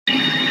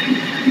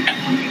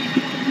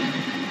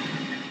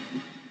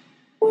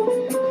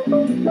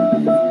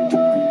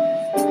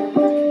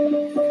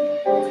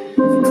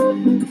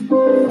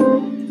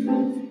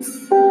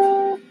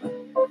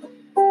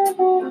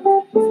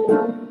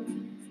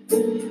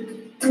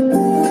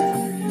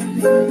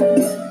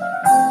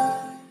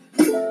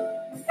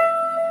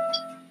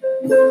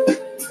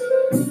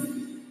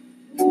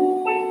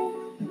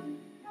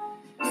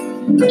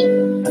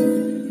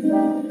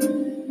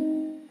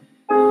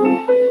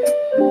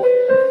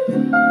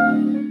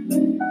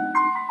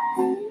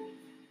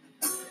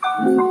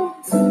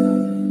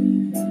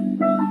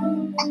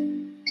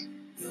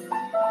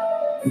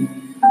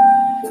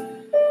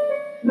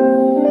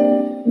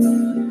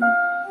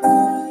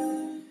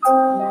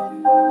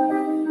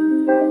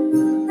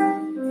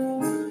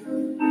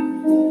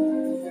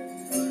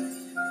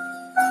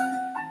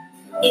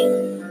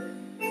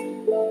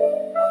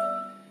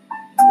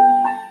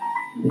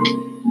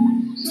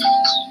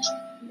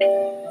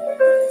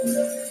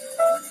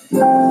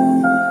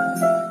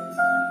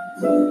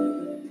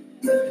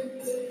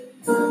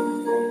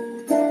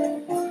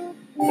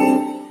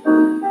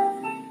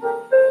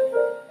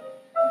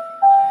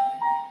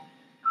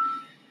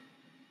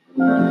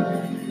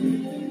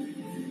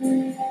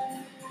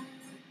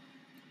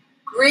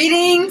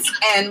Greetings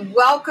and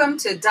welcome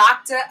to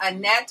Dr.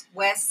 Annette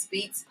West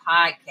Speaks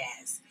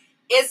Podcast.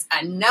 It's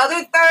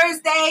another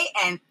Thursday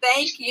and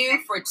thank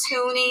you for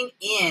tuning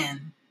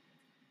in.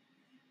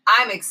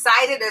 I'm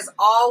excited as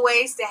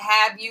always to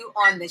have you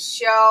on the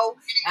show.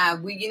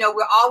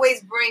 We're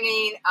always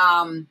bringing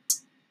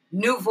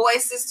new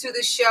voices to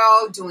the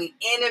show, doing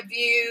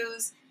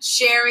interviews,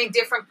 sharing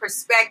different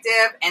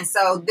perspective. And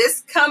so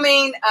this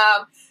coming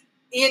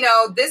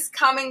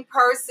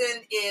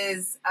person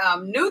is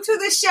new to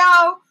the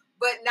show,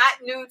 but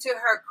not new to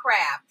her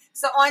craft.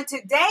 So on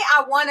today,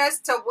 I want us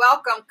to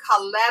welcome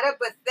Coletta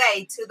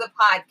Bethea to the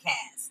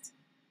podcast.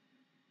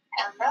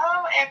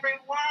 Hello,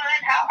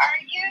 everyone. How are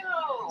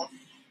you?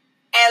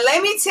 And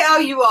let me tell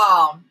you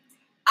all,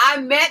 I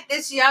met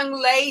this young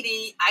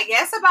lady, I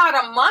guess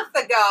about a month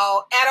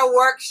ago at a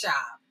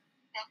workshop.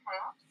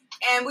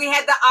 Mm-hmm. And we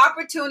had the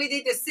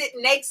opportunity to sit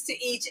next to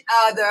each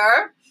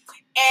other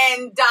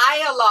and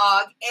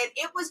dialogue, and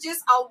it was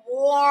just a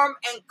warm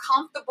and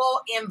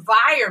comfortable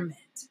environment.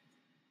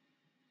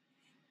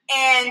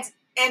 And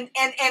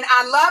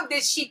I love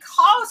that she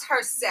calls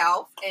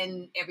herself,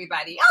 and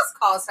everybody else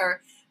calls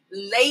her,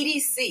 Lady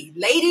C.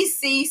 Lady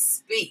C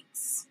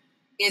Speaks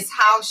is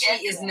how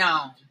she is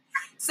known.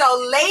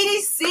 So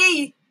Lady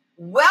C,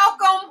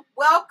 welcome.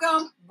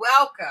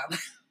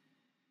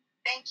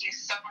 Thank you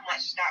so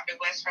much, Dr.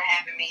 West, for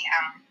having me.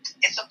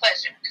 It's a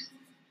pleasure.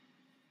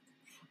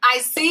 I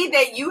see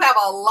that you have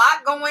a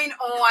lot going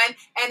on,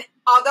 and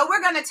although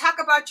we're going to talk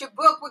about your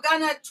book, we're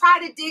going to try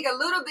to dig a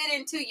little bit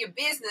into your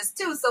business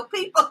too. So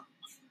people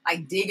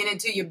like digging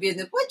into your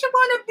business. What you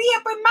want to be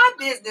up in my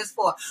business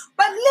for?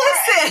 But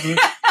listen,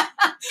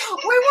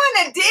 we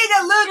want to dig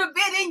a little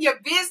bit in your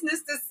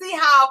business to see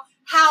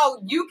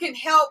how you can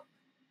help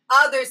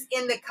others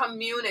in the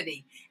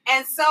community.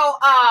 And so,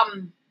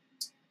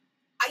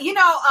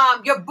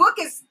 your book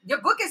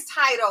is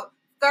titled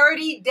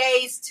 30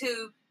 Days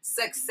to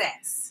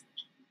Success.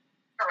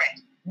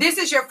 Correct. This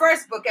is your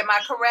first book, am I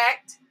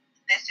correct?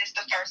 This is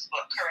the first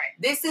book, correct.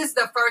 This is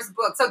the first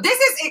book. So this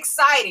is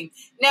exciting.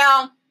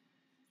 Now,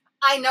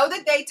 I know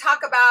that they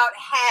talk about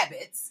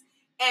habits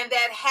and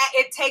that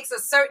it takes a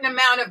certain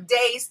amount of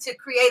days to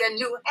create a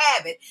new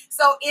habit.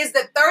 So is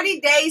the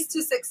 30 Days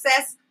to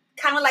Success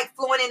kind of like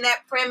flowing in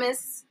that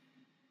premise?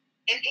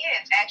 It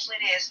is. Actually,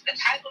 it is. The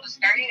title is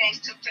 30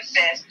 Days to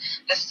Success.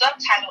 The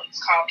subtitle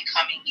is called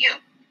Becoming You.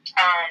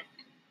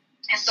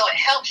 And so it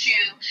helps you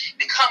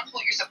become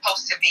who you're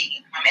supposed to be.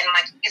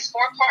 It's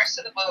 4 parts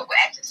to the book. Well,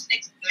 actually 6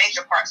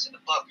 major parts to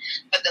the book.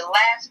 But the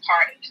last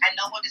part, I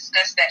know we'll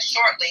discuss that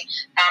shortly.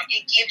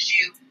 It gives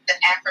you the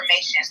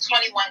affirmations,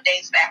 21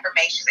 days of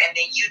affirmations, and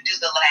then you do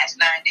the last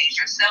 9 days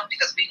yourself,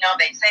 because we know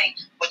they say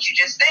what you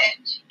just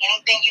said.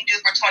 Anything you do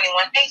for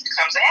 21 days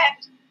becomes a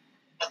habit.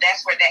 But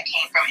that's where that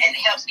came from, and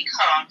it helps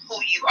become who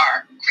you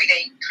are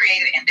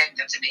created and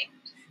destined to be.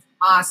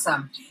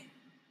 Awesome.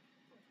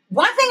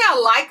 One thing I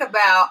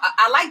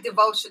like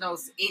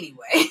devotionals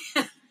anyway.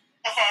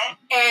 Uh-huh.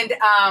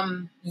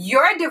 And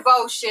your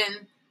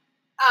devotion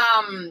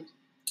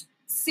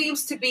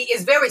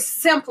is very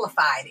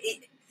simplified.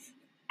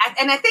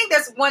 And I think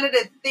that's one of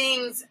the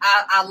things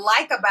I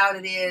like about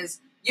it is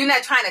you're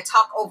not trying to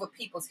talk over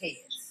people's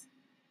heads.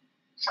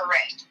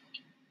 Correct.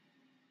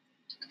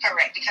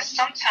 Because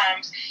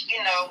sometimes,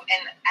 and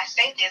I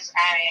say this,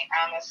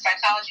 I'm a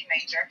psychology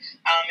major,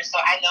 and so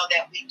I know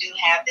that we do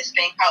have this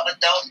thing called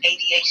adult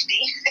ADHD.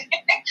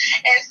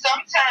 And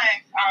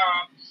sometimes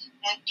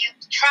when you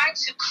try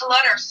to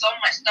clutter so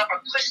much stuff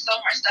or push so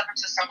much stuff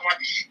into someone,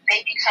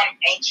 they become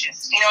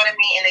anxious. You know what I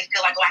mean? And they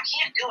feel like, I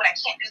can't do it. I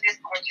can't do this.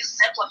 But when you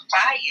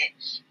simplify it,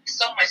 it's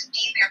so much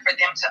easier for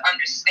them to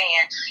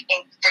understand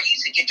and for you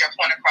to get your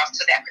point across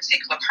to that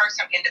particular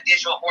person,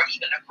 individual, or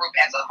even a group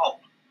as a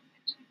whole.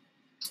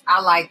 I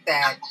like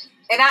that.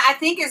 And I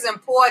think it's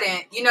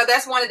important,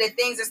 that's one of the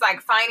things. It's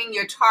like finding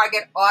your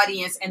target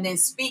audience and then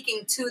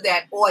speaking to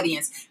that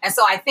audience. And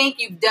so I think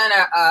you've done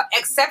an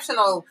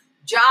exceptional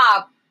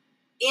job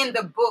in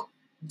the book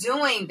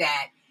doing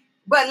that.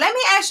 But let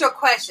me ask you a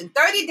question.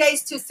 30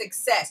 Days to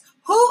Success.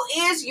 Who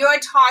is your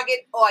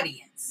target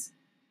audience?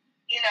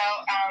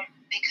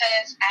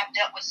 Because I've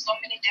dealt with so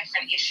many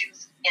different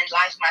issues in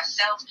life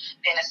myself,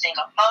 being a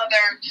single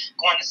mother,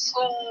 going to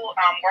school,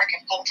 working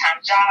full-time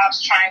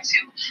jobs, trying to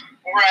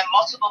run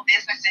multiple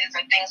businesses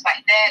and things like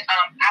that.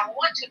 I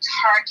want to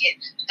target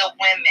the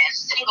women,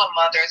 single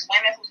mothers,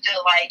 women who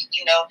feel like,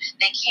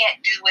 they can't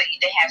do it.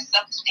 They have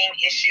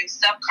self-esteem issues,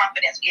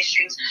 self-confidence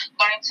issues,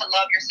 learning to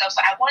love yourself.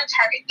 So I want to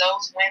target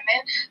those women,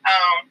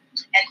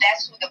 and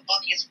that's who the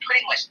book is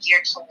pretty much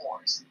geared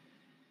towards.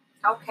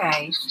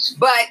 Okay.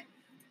 But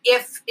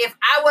if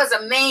I was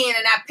a man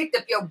and I picked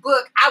up your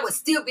book, I would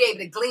still be able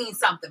to glean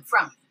something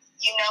from it.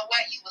 You know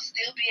what? You will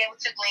still be able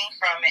to glean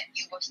from it.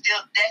 You will still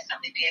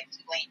definitely be able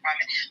to glean from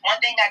it. One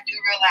thing I do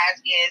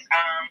realize is,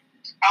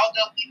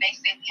 although we may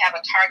say we have a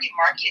target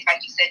market,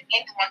 like you said,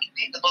 anyone can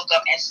pick the book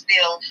up and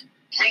still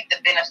reap the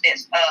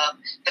benefits of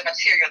the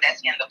material that's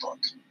in the book.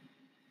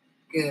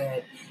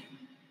 Good.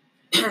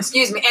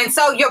 Excuse me. And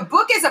so your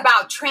book is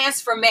about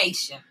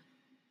transformation.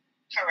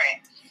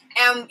 Correct.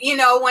 And,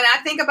 when I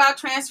think about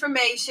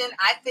transformation,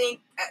 I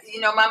think,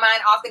 my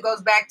mind often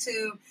goes back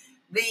to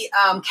the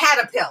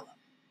caterpillar,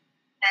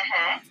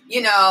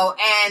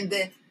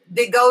 and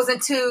that goes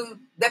into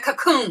the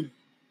cocoon.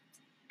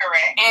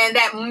 Correct. And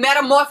that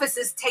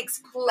metamorphosis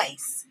takes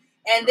place.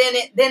 And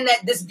then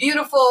this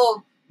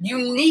beautiful,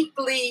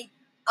 uniquely,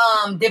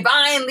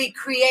 divinely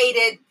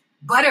created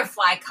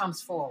butterfly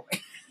comes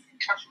forward.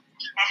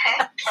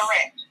 Correct.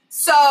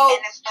 So, and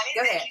it's funny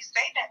go that ahead. you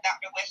say that,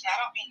 Dr. West, and I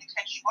don't mean to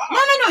cut you off.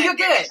 No, you're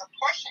good. There's a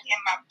portion in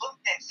my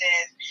book that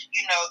says,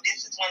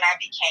 this is when I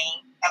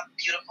became a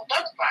beautiful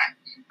butterfly.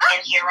 And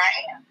here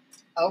I am.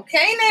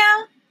 Okay,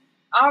 now.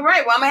 All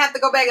right. Well, I'm going to have to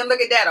go back and look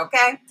at that,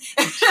 okay?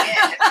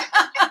 Yes.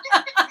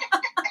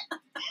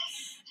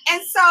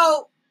 And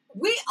so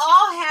we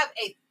all have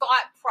a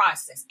thought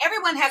process.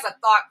 Everyone has a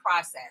thought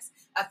process.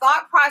 A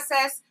thought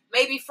process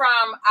maybe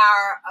from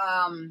our...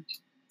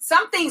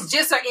 some things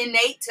just are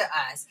innate to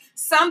us.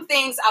 Some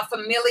things are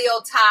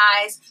familial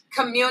ties,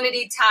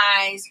 community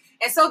ties.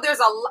 And so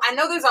I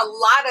know there's a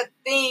lot of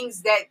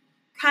things that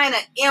kind of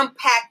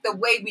impact the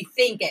way we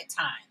think at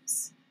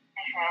times.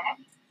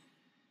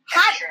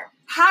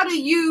 How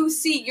do you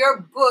see your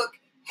book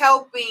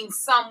helping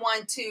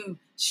someone to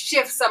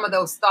shift some of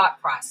those thought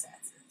processes?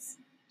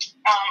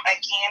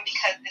 Again,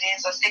 because it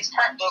is a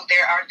 6-part book,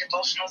 there are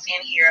devotionals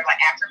in here,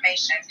 like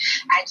affirmations.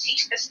 I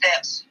teach the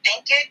steps: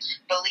 think it,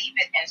 believe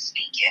it, and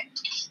speak it.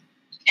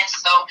 And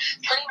so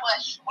pretty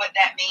much what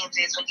that means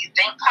is when you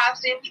think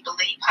positive, you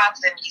believe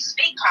positive, you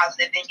speak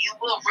positive, then you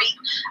will reap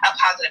a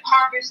positive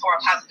harvest or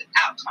a positive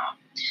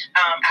outcome.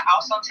 I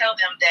also tell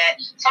them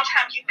that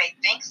sometimes you may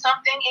think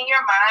something in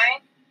your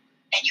mind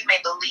and you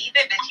may believe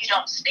it, but if you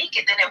don't speak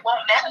it, then it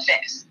won't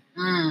manifest.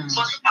 So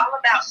it's all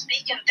about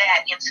speaking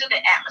that into the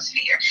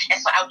atmosphere.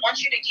 And so I want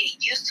you to get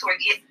used to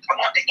I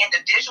want the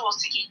individuals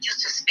to get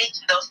used to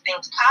speaking those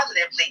things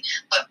positively,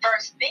 but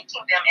first thinking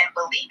them and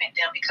believing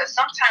them, because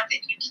sometimes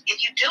if you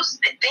do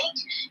think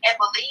and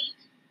believe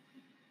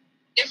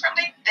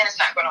differently, then it's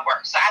not going to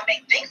work. So I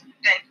may think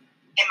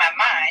in my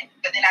mind,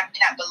 but then I may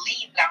not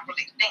believe that I'm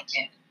really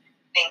thinking.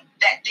 Then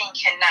that thing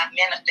cannot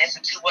manifest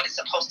into what it's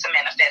supposed to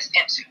manifest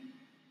into.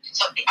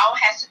 So it all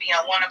has to be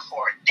on one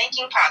accord: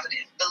 thinking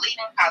positive,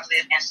 believing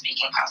positive, and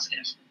speaking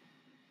positive.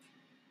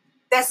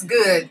 That's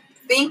good.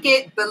 Think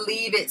it,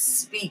 believe it,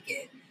 speak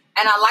it.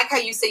 And I like how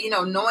you say,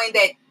 knowing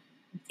that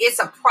it's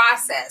a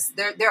process.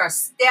 There are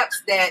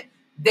steps that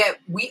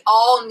we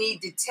all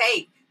need to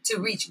take to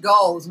reach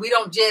goals. We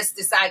don't just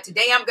decide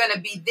today I'm going to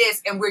be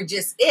this and we're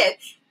just it.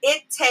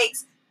 It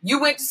takes,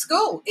 you went to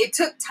school. It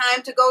took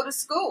time to go to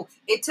school.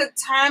 It took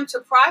time to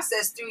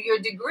process through your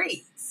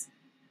degrees.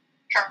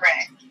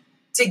 Correct.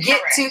 To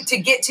get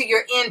to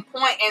your end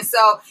point. And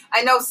so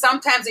I know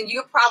sometimes, and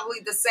you're probably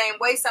the same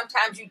way,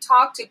 sometimes you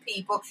talk to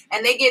people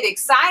and they get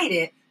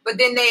excited, but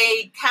then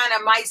they kind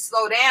of might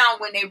slow down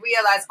when they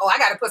realize, I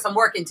got to put some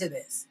work into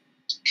this.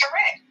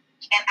 Correct.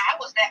 And I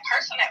was that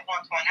person at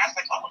one point. I was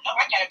like, oh no,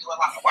 I got to do a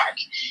lot of work,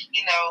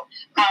 And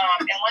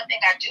one thing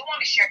I do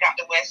want to share,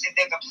 Dr. West, is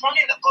there's a point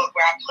in the book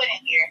where I put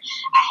in here,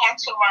 I had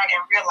to learn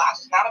and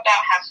realize it's not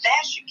about how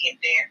fast you get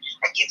there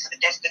or get to the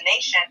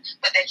destination,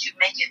 but that you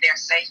make it there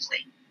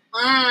safely.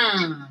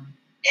 And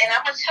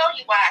I'm going to tell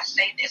you why I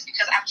say this,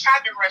 because I've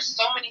tried to rush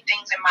so many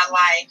things in my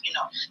life,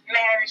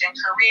 marriage and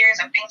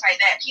careers and things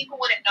like that. People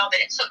wouldn't know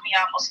that it took me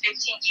almost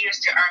 15 years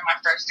to earn my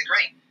first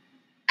degree.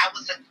 I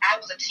was a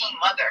teen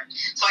mother,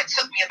 so it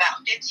took me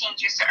about 15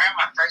 years to earn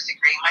my first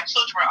degree. My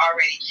children were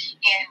already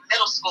in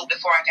middle school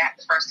before I got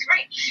the first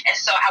degree. And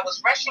so I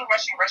was rushing,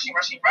 but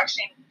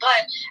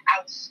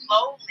I was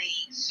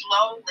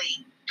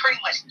slowly pretty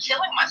much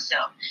killing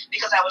myself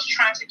because I was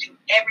trying to do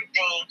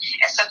everything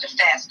at such a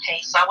fast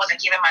pace. So I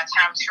wasn't giving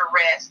myself time to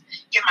rest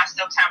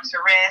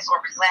or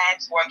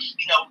relax or,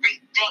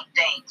 rethink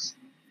things.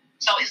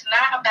 So it's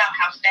not about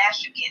how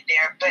fast you get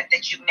there, but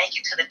that you make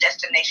it to the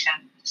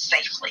destination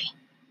safely.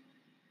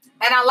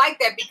 And I like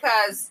that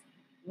because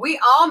we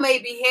all may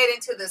be heading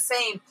to the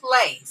same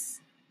place,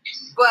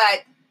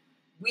 but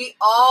we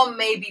all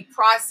may be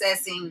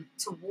processing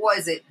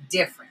towards it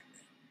differently.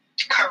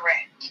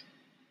 Correct.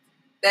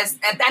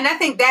 And I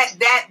think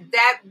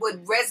that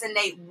would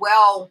resonate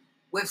well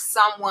with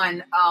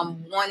someone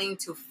wanting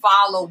to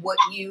follow what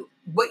you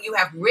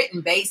have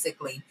written,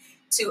 basically,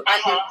 to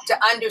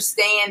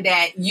understand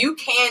that you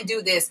can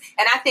do this.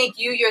 And I think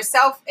you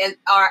yourself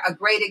are a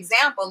great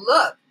example.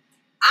 Look,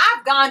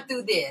 I've gone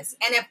through this,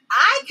 and if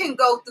I can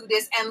go through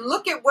this and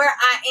look at where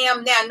I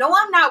am now, no,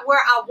 I'm not where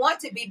I want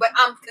to be, but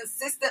I'm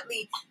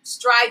consistently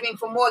striving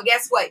for more.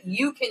 Guess what?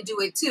 You can do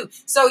it too.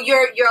 So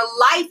your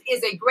life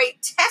is a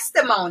great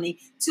testimony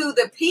to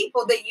the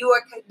people that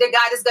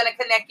God is going to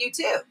connect you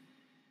to.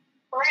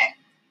 Correct.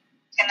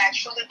 And I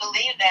truly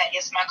believe that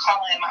it's my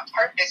calling and my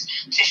purpose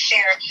to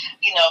share,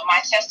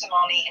 my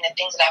testimony and the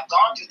things that I've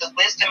gone through, the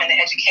wisdom and the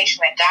education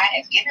that God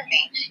has given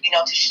me,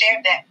 to share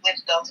that with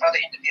those other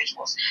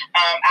individuals.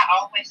 I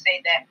always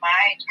say that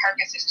my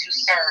purpose is to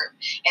serve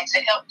and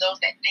to help those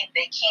that think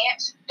they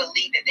can't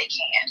believe that they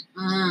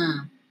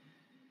can.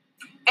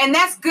 And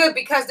that's good,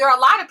 because there are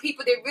a lot of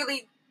people that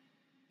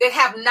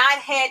have not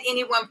had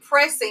anyone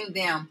pressing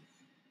them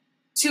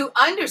to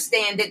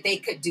understand that they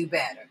could do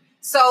better.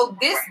 So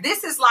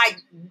this is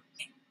like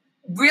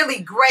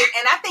really great.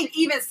 And I think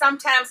even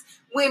sometimes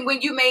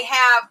when you may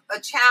have a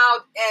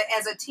child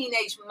as a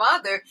teenage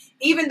mother,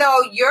 even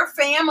though your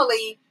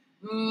family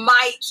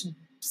might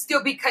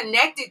still be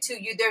connected to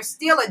you, there's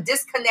still a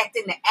disconnect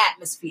in the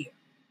atmosphere.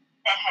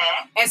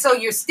 And so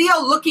you're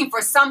still looking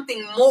for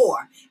something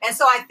more. And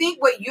so I think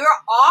what you're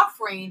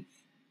offering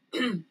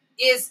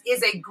is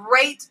a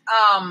great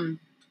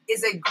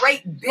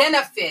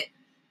benefit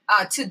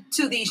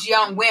to these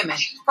young women,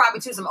 probably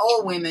to some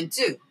old women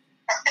too.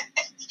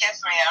 Yes,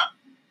 ma'am.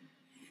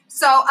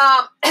 So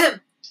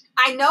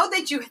I know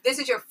that this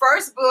is your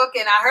first book,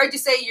 and I heard you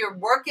say you're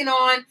working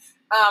on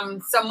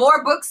some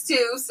more books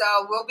too. So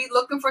we'll be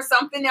looking for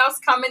something else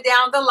coming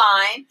down the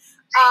line.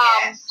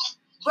 Yes.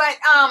 But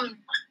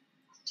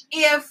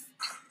if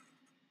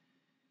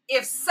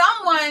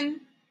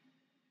someone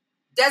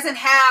doesn't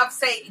have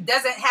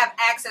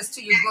access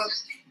to your book,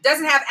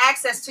 doesn't have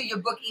access to your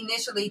book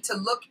initially to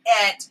look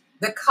at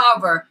the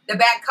cover, the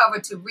back cover,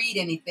 to read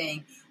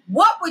anything,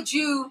 what would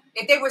you,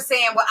 if they were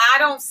saying, well, I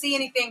don't see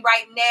anything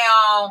right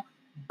now,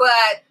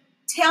 but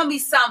tell me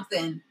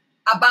something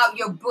about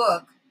your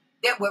book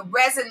that would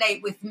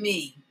resonate with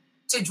me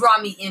to draw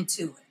me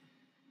into it?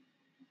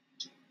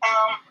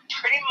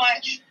 Pretty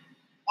much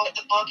what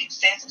the book it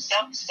says is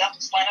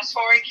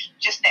self-explanatory,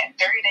 just that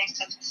 30 days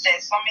to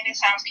success. So many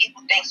times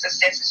people think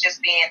success is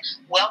just being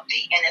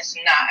wealthy, and it's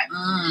not.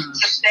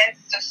 Success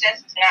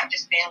is not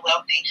just being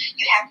wealthy.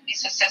 You have to be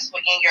successful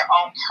in your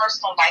own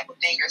personal life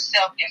within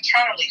yourself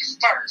internally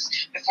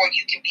first before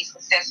you can be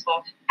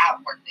successful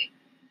outwardly.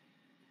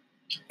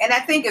 And I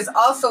think it's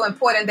also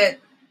important that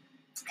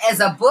as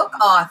a book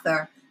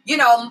author,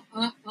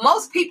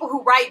 most people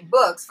who write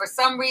books for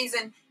some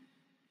reason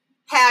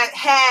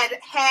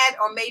had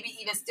or maybe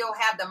even still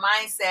have the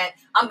mindset,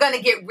 I'm going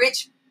to get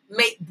rich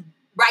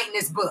writing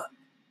this book.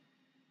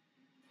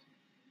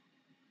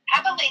 I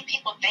believe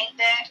people think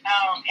that,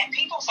 and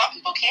some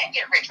people can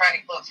get rich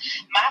writing books.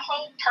 My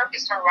whole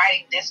purpose for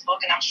writing this book,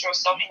 and I'm sure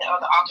so many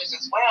other authors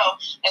as well,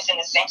 that's in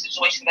the same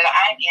situation that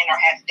I'm in or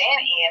have been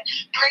in,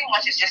 pretty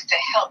much is just to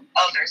help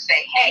others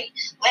say, hey,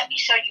 let me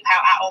show you how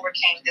I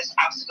overcame this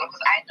obstacle,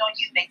 because I know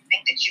you may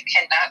think that you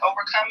cannot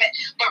overcome it,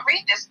 but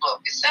read this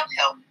book. It's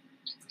self-help.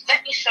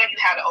 Let me show you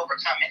how to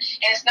overcome it.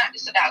 And it's not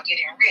just about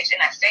getting rich.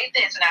 And I say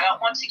this, and I don't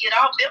want to get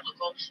all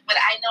biblical, but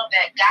I know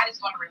that God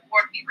is going to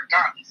reward me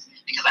regardless,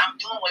 because I'm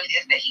doing what it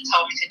is that he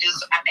told me to do.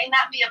 So I may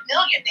not be a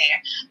millionaire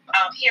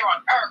here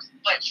on earth,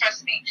 but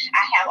trust me,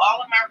 I have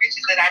all of my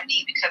riches that I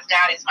need because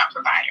God is my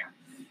provider.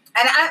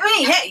 And I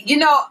mean, hey,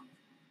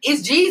 it's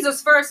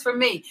Jesus first for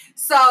me.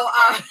 So,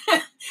 I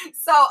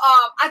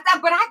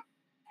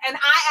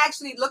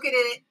actually look at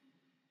it.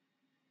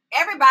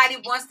 Everybody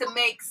wants to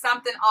make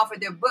something off of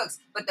their books,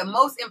 but the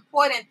most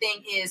important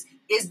thing is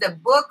the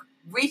book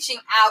reaching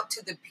out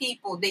to the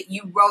people that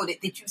you wrote it,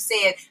 that you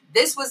said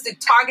this was the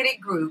targeted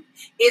group.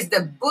 Is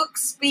the book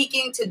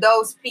speaking to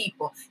those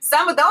people?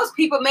 Some of those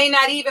people may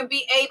not even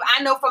be able.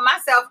 I know for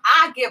myself,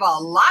 I give a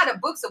lot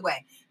of books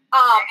away,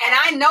 and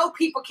I know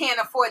people can't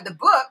afford the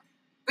book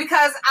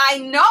because I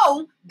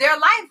know their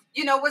life,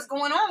 what's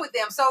going on with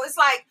them. So it's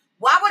like,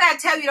 why would I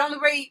tell you the only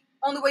way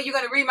you're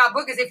going to read my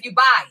book is if you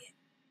buy it?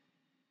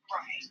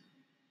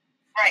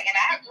 Right, and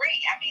I agree.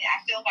 I mean, I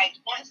feel like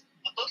once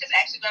the book is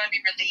actually going to be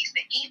released,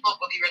 the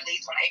ebook will be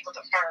released on April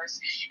the 1st,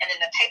 and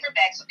then the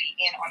paperbacks will be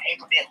in on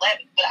April the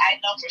 11th. But I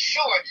know for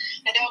sure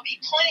that there will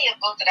be plenty of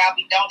books that I'll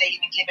be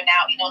donating and giving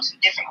out, to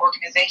different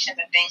organizations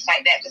and things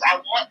like that, because I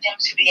want them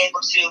to be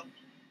able to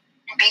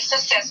be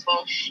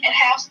successful and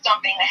have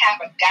something to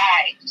have a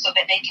guide so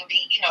that they can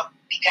be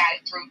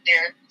guided through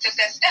their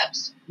success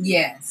steps.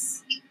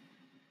 Yes.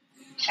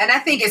 And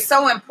I think it's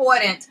so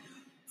important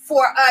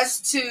for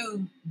us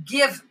to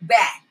give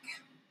back,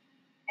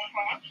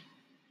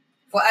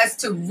 for us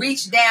to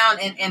reach down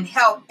and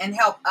help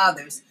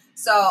others.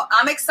 So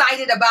I'm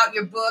excited about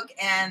your book,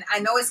 and I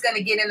know it's going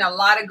to get in a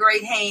lot of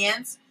great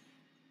hands.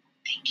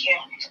 Thank you.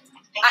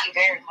 Thank you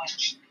very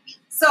much.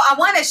 So I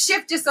want to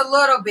shift just a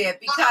little bit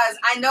because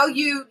I know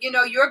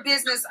you're a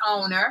business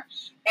owner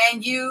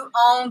and you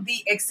own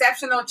the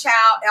Exceptional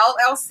Child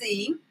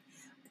LLC.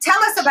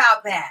 Tell us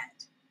about that.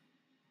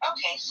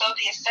 Okay, so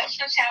the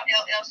Exceptional Child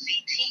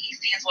LLC,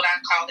 TEC is what I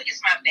call it.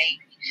 It's my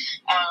baby.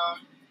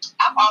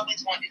 I've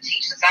always wanted to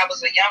teach since I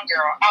was a young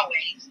girl,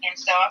 always. And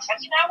so I was like,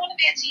 I want to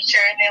be a teacher.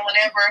 And then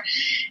whenever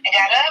I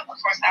got up, of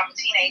course, I'm a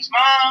teenage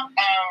mom.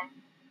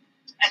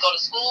 I go to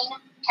school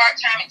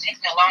part-time. It takes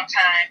me a long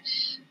time.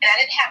 And I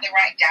didn't have the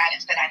right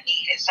guidance that I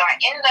needed. So I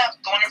ended up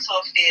going into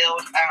a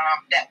field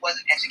that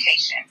wasn't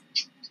education.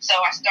 So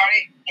I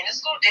started in a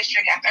school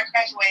district after I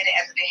graduated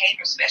as a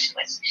behavioral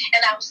specialist.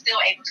 And I was still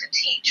able to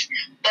teach.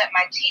 But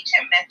my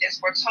teaching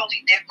methods were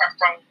totally different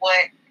from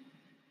what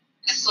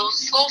the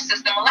school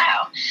system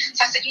allowed.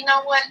 So I said, you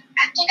know what?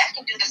 I think I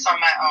can do this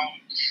on my own.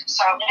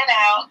 So I went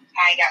out,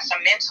 I got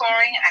some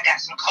mentoring, I got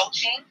some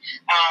coaching,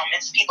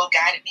 and some people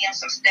guided me on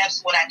some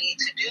steps, what I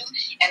needed to do,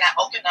 and I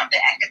opened up the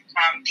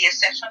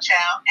Exceptional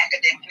Child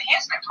Academic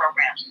Enhancement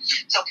Program.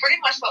 So pretty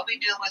much what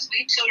we do is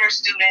we tutor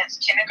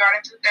students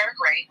kindergarten through third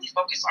grade. We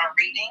focus on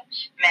reading,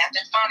 math,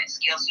 and phonics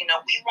skills. We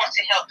want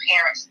to help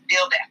parents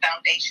build that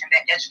foundation,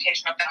 that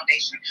educational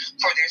foundation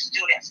for their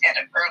students at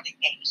an early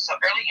age. So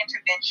early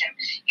intervention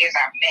is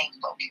our main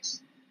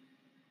focus.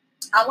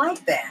 I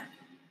like that.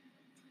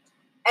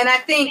 And I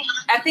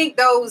think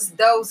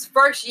those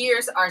first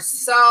years are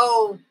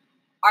so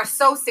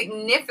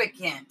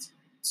significant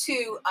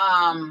to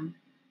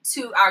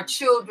our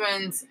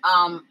children's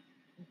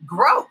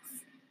growth.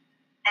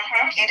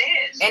 It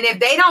is. And if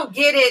they don't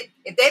get it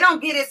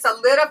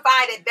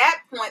solidified at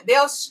that point,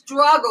 they'll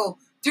struggle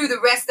through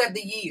the rest of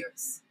the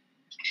years.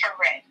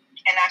 Correct.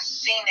 And I've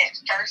seen it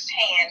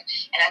firsthand,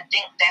 and I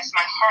think that's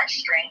my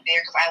heartstring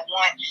there because I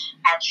want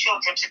our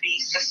children to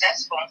be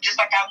successful, just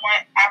like I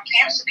want our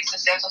parents to be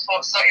successful.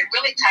 So it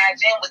really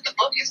ties in with the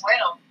book as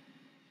well.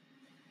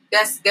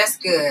 That's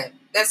good.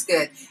 That's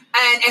good.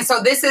 And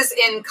so this is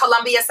in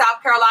Columbia,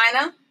 South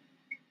Carolina?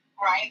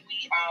 Right.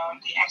 We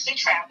actually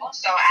travel.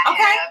 So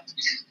I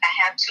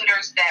have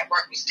tutors that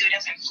work with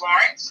students in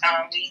Florence.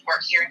 We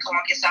work here in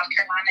Columbia, South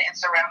Carolina, and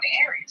surrounding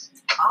areas.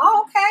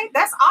 Oh, okay.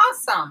 That's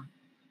awesome.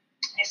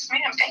 Yes,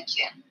 ma'am. Thank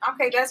you.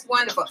 Okay, that's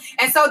wonderful.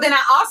 And so then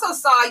I also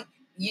saw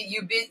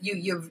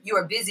you're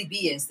a busy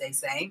bee, as they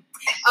say.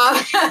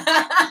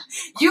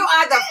 You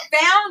are the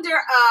founder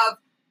of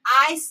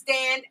I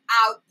Stand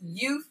Out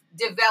Youth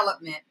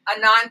Development, a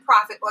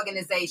nonprofit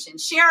organization.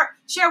 Share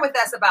with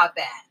us about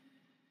that.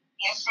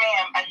 Yes,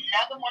 ma'am.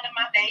 Another one of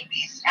my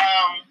babies.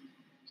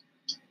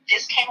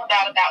 This came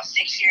about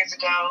 6 years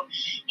ago,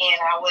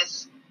 and I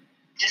was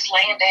just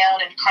laying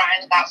down and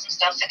crying about some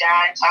stuff to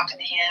God and talking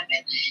to him.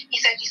 And he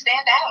said, "You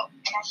stand out."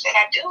 And I said,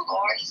 "I do,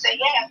 Lord." He said,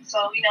 "Yeah.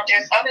 So,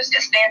 there's others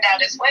that stand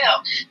out as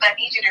well. But I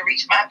need you to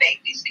reach my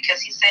babies,"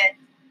 because he said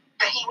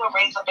that he will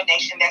raise up a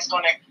nation that's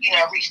going to,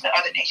 reach the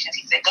other nations.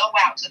 He said, "Go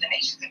out to the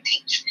nations and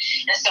teach."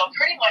 And so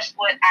pretty much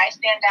what I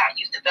Stand Out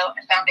Youth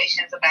Development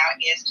Foundation is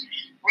about is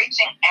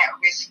reaching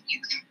at-risk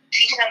youth,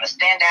 teaching them to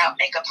stand out,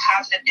 make a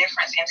positive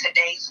difference in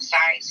today's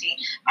society,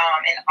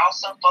 and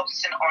also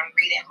focusing on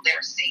reading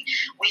literacy.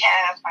 We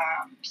have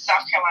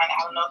South Carolina,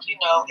 I don't know if you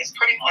know, is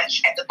pretty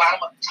much at the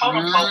bottom of the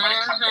totem pole when it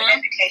comes to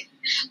education.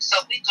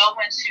 So we go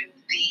into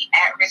the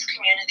at-risk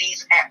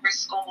communities, at-risk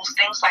schools,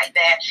 things like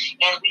that,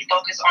 and we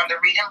focus on the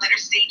reading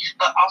literacy,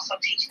 but also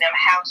teaching them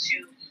how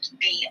to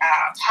be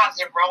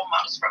positive role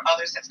models for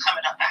others that's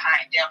coming up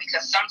behind them,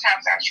 because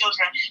sometimes our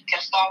children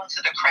can fall into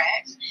the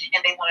cracks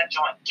and they want to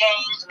join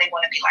gangs and they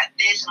want to be like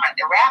this and like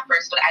the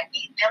rappers, but I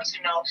need them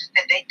to know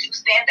that they do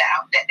stand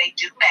out, that they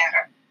do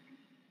matter,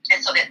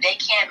 and so that they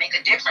can make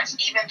a difference.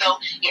 Even though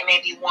it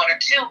may be one or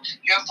two,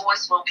 your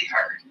voice will be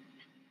heard.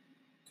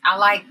 I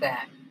like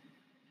that.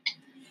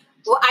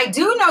 Well, I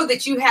do know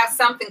that you have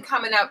something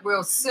coming up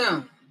real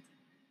soon,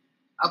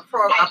 a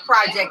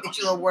project that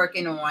you are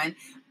working on.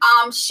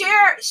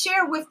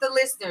 Share with the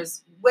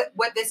listeners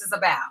what this is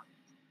about.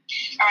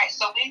 All right,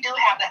 so we do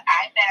have the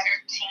I Matter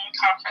Teen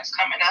Conference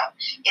coming up.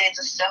 It is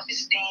a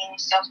self-esteem,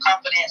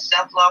 self-confidence,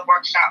 self-love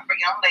workshop for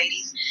young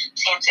ladies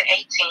 10 to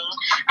 18.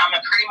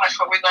 And pretty much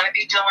what we're going to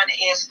be doing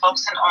is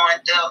focusing on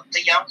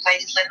the young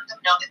ladies, letting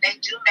them know that they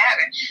do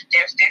matter.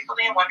 They're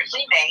fearfully and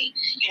wonderfully made.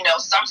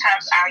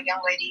 Sometimes our young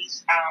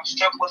ladies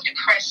struggle with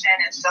depression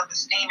and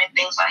self-esteem and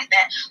things like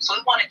that. So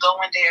we want to go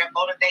in there and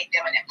motivate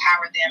them and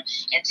empower them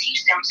and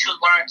teach them to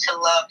learn to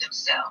love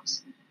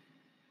themselves.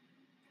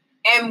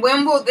 And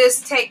when will this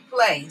take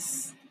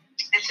place?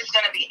 This is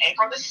going to be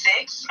April the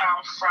 6th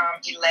from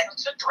 11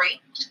 to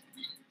 3.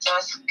 So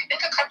it's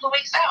a couple of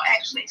weeks out,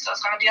 actually. So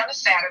it's going to be on a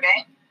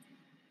Saturday.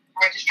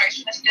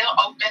 Registration is still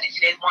open. If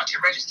they want to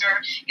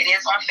register, it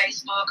is on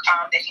Facebook.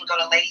 They can go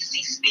to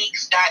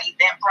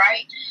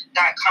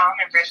ladycspeaks.eventbrite.com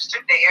and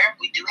register there.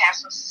 We do have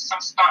some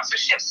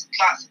sponsorship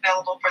slots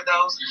available for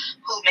those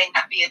who may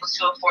not be able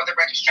to afford the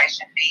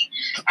registration fee.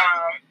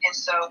 And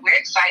so we're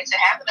excited to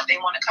have them if they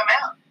want to come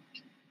out.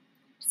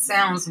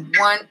 Sounds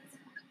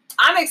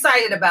I'm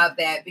excited about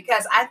that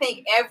because I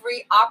think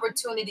every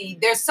opportunity,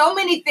 there's so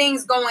many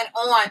things going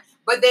on,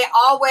 but they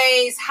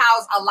always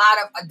house a lot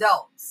of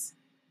adults.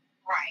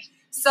 Right.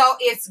 So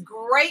it's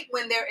great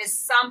when there is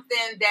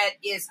something that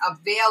is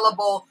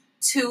available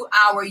to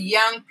our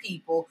young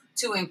people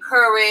to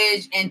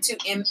encourage and to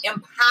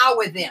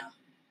empower them.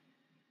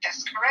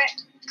 That's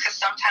correct. Because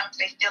sometimes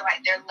they feel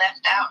like they're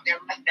left out, they're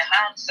left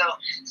behind. So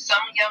some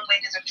young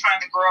ladies are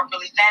trying to grow up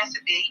really fast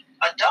to be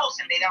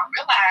adults, and they don't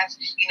realize,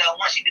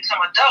 once you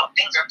become adult,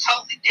 things are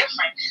totally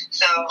different.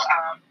 So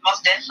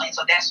most definitely.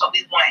 So that's what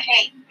we want.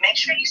 Hey, make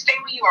sure you stay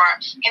where you are.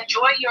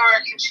 Enjoy your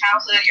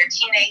childhood, your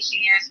teenage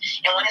years,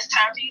 and when it's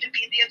time for you to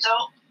be the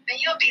adult, then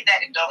you'll be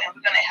that adult, and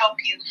we're going to help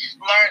you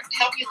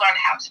learn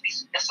how to be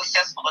a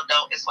successful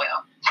adult as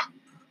well.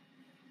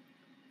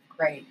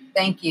 Great,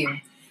 thank you.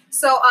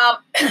 So,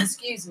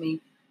 excuse me.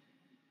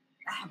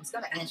 I was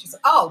going to answer.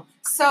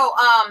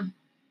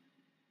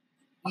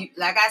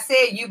 Like I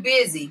said, you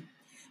busy.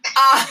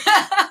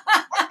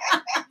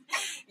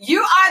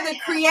 You are the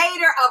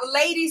creator of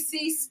Lady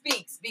C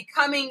Speaks,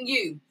 Becoming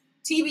You,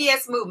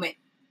 TBS movement.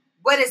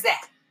 What is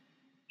that?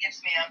 Yes,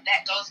 ma'am.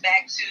 That goes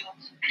back to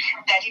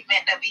that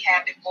event that we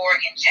had before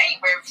in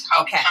January. It was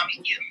called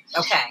Becoming You.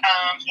 Okay.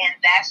 And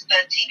that's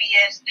the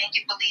TBS Think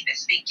It, Believe It,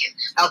 Speak It.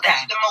 So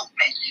that's the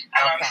movement.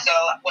 So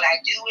what I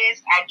do is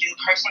I do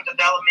personal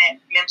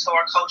development,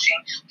 mentor,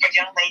 coaching for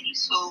young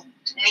ladies who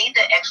need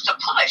the extra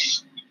push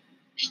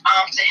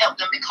to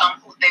help them become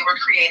who they were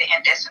created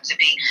and destined to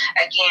be.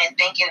 Again,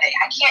 thinking that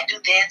I can't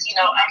do this,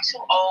 I'm too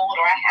old,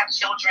 or I have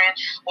children,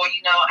 or,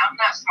 I'm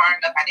not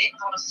smart enough, I didn't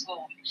go to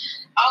school.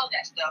 All of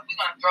that stuff. We're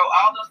going to throw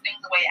all those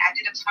things away. I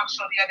did a talk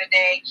show the other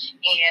day,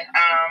 and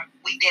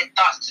we did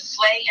thoughts to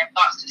slay and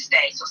thoughts to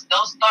stay. So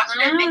those thoughts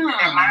that make in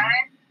their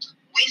mind,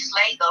 we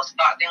slayed those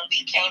thoughts, and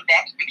we came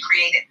back and we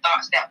created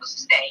thoughts that would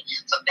stay.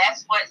 So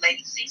that's what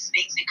Lady C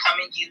Speaks,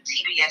 Becoming You,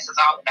 TBS is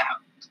all about.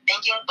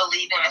 Thinking,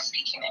 believing, and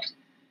speaking it.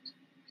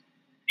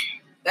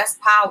 That's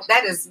power.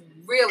 That is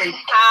really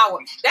power.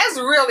 That's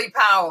really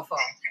powerful.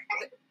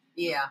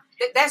 Yeah,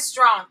 that's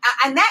strong,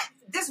 and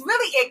that's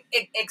really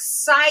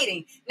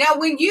exciting. Now,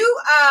 when you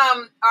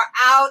are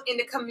out in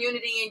the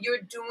community and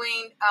you're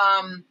doing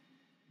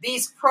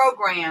these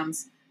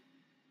programs,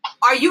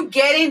 are you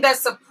getting the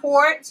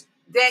support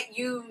that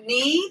you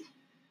need?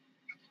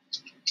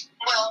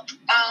 Well,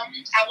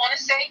 I want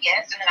to say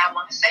yes, and then I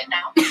want to say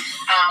no.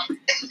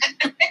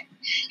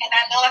 And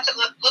I know that's a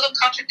little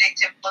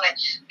contradictory, but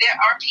there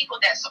are people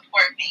that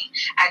support me.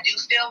 I do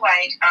feel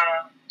like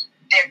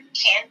there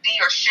can be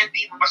or should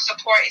be more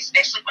support,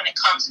 especially when it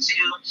comes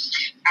to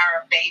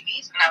our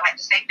babies, and I like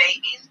to say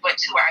babies, but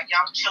to our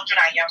young children,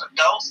 our young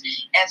adults,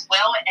 as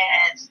well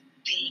as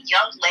the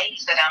young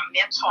ladies that I'm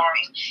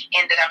mentoring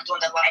and that I'm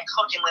doing the life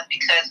coaching with,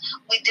 because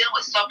we deal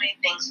with so many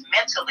things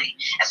mentally.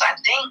 And so I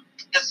think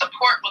the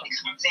support really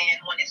comes in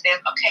when it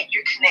says, okay,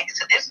 you're connected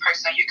to this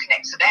person, or you're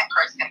connected to that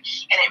person.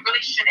 And it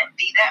really shouldn't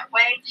be that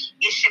way.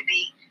 It should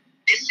be,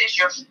 this is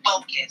your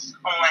focus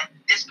on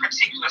this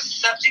particular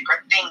subject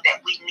or thing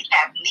that we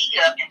have need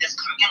of in this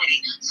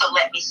community. So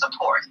let me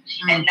support,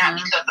 and not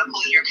because of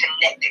who you're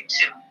connected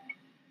to,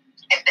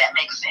 if that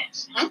makes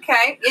sense.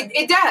 Okay.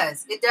 It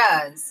does. It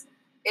does.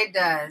 It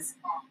does.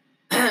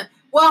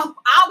 Well,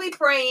 I'll be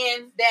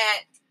praying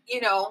that,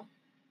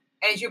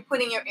 as you're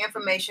putting your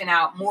information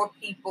out, more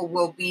people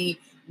will be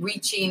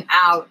reaching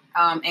out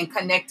and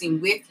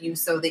connecting with you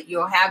so that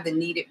you'll have the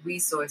needed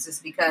resources,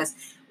 because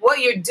what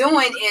you're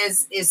doing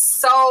is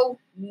so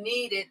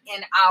needed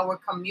in our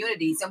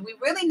communities, and we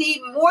really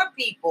need more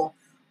people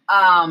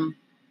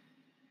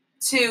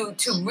to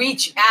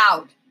reach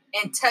out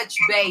and touch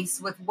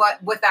base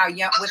with our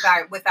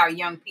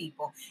young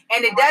people.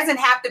 And it doesn't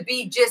have to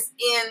be just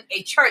in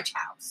a church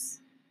house.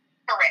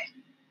 Correct.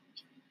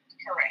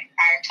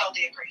 I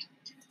totally agree.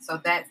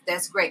 So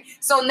that's great.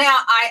 So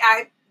now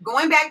I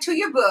going back to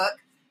your book,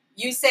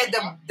 you said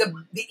the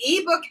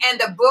ebook and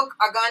the book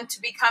are going to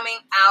be coming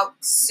out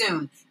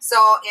soon.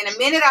 So in a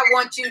minute, I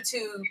want you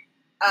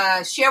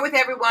to share with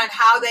everyone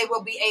how they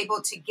will be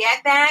able to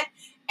get that.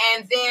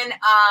 And then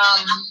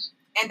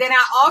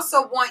I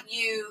also want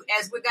you,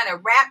 as we're going to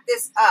wrap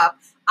this up,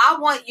 I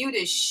want you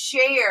to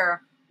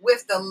share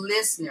with the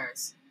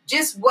listeners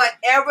just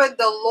whatever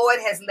the Lord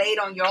has laid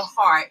on your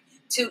heart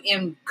to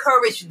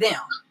encourage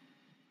them.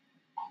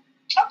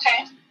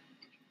 Okay.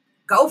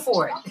 Go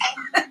for it.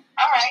 Okay.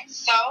 All right.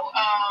 So,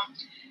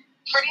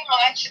 pretty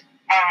much,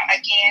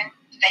 again,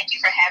 thank you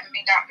for having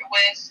me, Dr.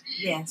 West.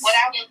 Yes. What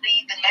I would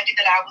leave, the nugget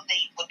that I would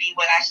leave would be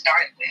what I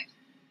started with.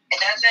 It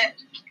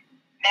doesn't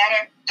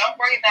matter. Don't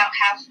worry about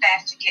how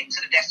fast to get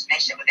to the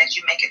destination, but that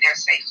you make it there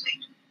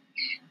safely.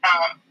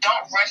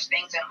 Don't rush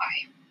things in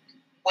life.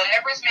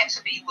 Whatever is meant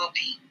to be will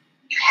be.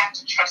 You have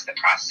to trust the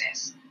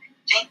process.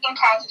 Thinking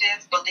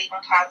positive,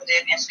 believing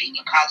positive, and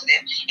speaking positive,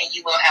 and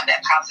you will have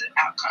that positive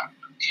outcome.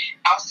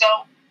 Also,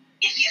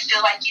 if you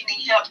feel like you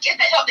need help, get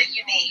the help that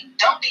you need.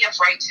 Don't be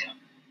afraid to.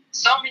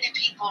 So many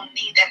people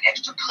need that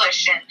extra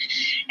push and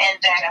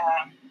that,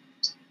 I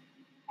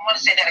want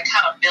to say that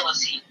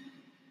accountability.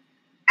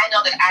 I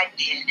know that I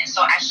did. And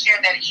so I share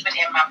that even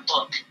in my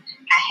book.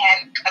 I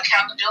had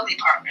accountability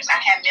partners, I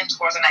had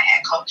mentors, and I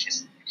had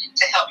coaches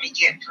to help me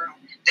get through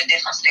the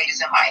different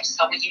stages in life.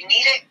 So when you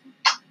need it,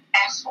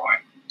 ask for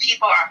it.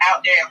 People are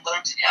out there and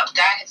willing to help.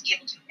 God has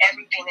given you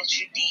everything that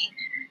you need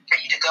for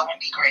you to go and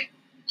be great.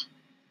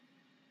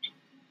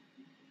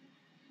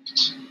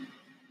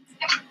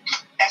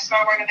 That's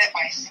my word of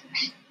advice.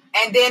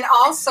 And then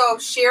also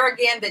share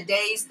again the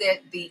days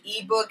that the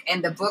ebook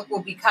and the book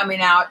will be coming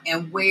out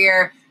and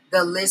where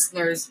the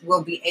listeners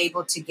will be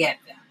able to get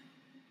them.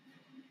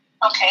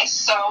 Okay,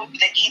 so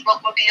the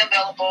ebook will be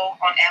available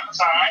on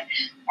Amazon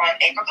on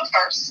April the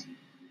 1st.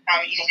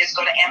 You can just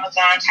go to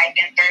Amazon, type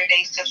in 30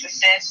 Days to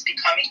Success,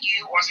 Becoming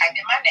You, or type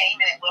in my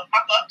name and it will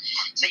pop up.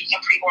 So you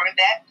can pre-order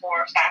that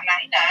for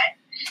 $5.99.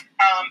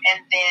 And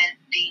then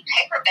the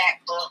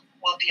paperback book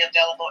will be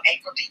available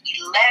April the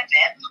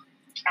 11th.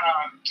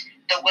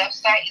 The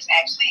website is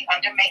actually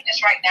under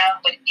maintenance right now,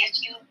 but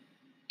if you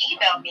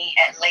email me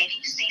at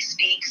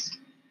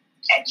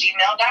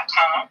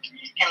ladycspeaks@gmail.com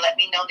and let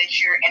me know that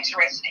you're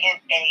interested in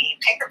a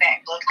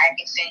paperback book, I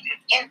can send you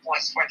an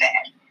invoice for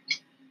that.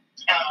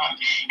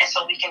 And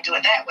so we can do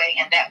it that way,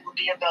 and that will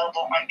be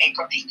available on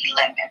April the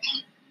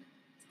 11th.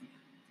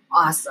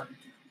 Awesome.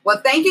 Well,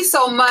 thank you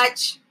so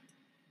much,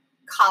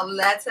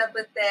 Coletta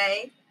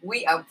Bethay.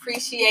 We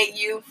appreciate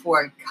you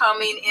for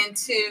coming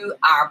into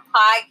our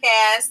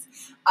podcast.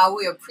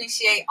 We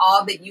appreciate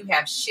all that you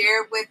have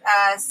shared with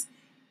us.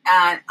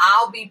 And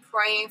I'll be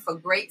praying for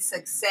great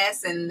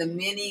success in the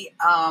many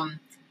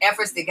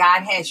efforts that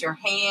God has your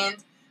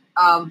hands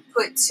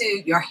put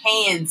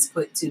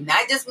to,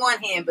 not just one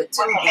hand, but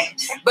two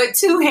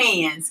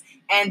hands,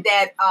 and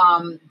that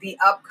the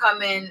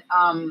upcoming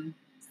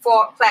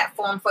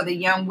platform for the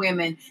young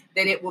women,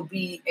 that it will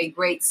be a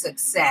great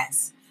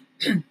success.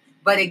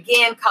 But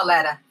again,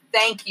 Coletta,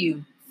 thank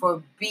you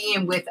for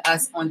being with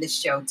us on the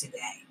show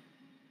today.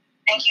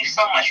 Thank you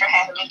so much for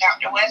having me,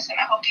 Dr. West, and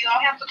I hope you all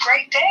have a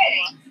great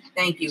day.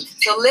 Thank you.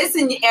 So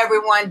listen,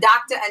 everyone,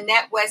 Dr.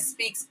 Annette West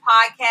Speaks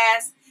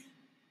podcast.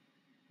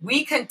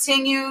 We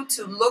continue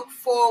to look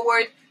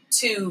forward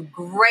to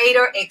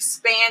greater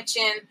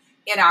expansion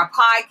in our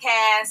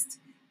podcast.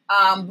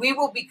 We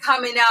will be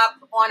coming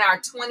up on our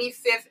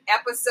 25th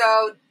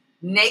episode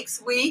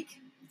next week.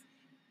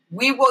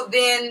 We will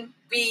then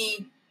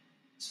be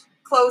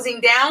closing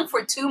down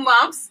for 2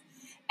 months,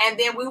 and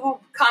then we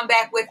will come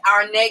back with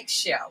our next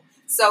show.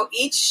 So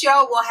each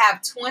show will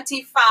have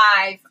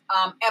 25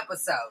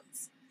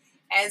 episodes.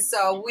 And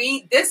so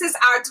this is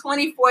our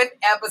 24th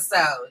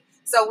episode.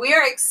 So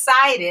we're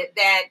excited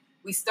that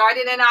we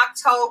started in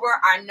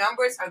October. Our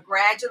numbers are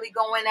gradually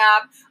going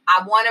up.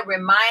 I want to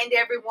remind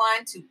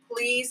everyone to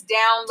please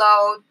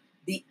download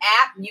the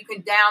app. You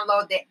can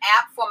download the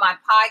app for my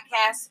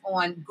podcast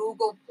on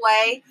Google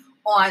Play,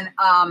 on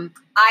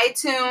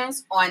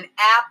iTunes, on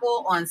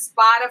Apple, on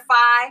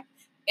Spotify,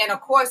 and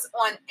of course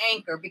on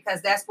Anchor,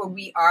 because that's where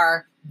we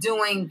are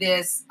doing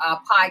this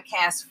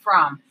podcast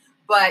from.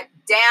 But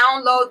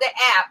download the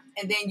app,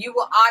 and then you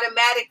will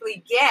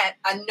automatically get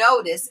a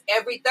notice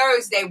every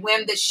Thursday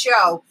when the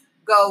show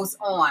goes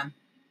on.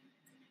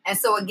 And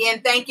so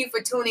again, thank you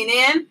for tuning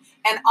in.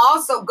 And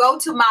also go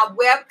to my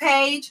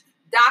webpage,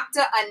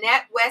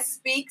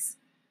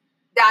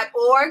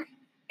 drAnnetteWestSpeaks.org,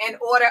 and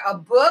order a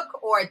book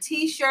or a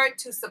t-shirt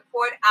to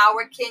support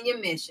our Kenya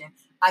mission.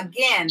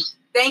 Again,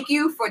 thank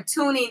you for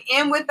tuning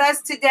in with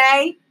us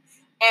today.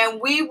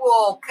 And we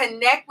will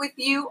connect with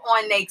you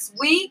on next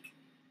week.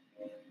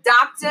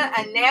 Dr.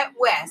 Annette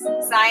West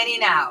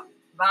signing out.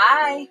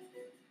 Bye.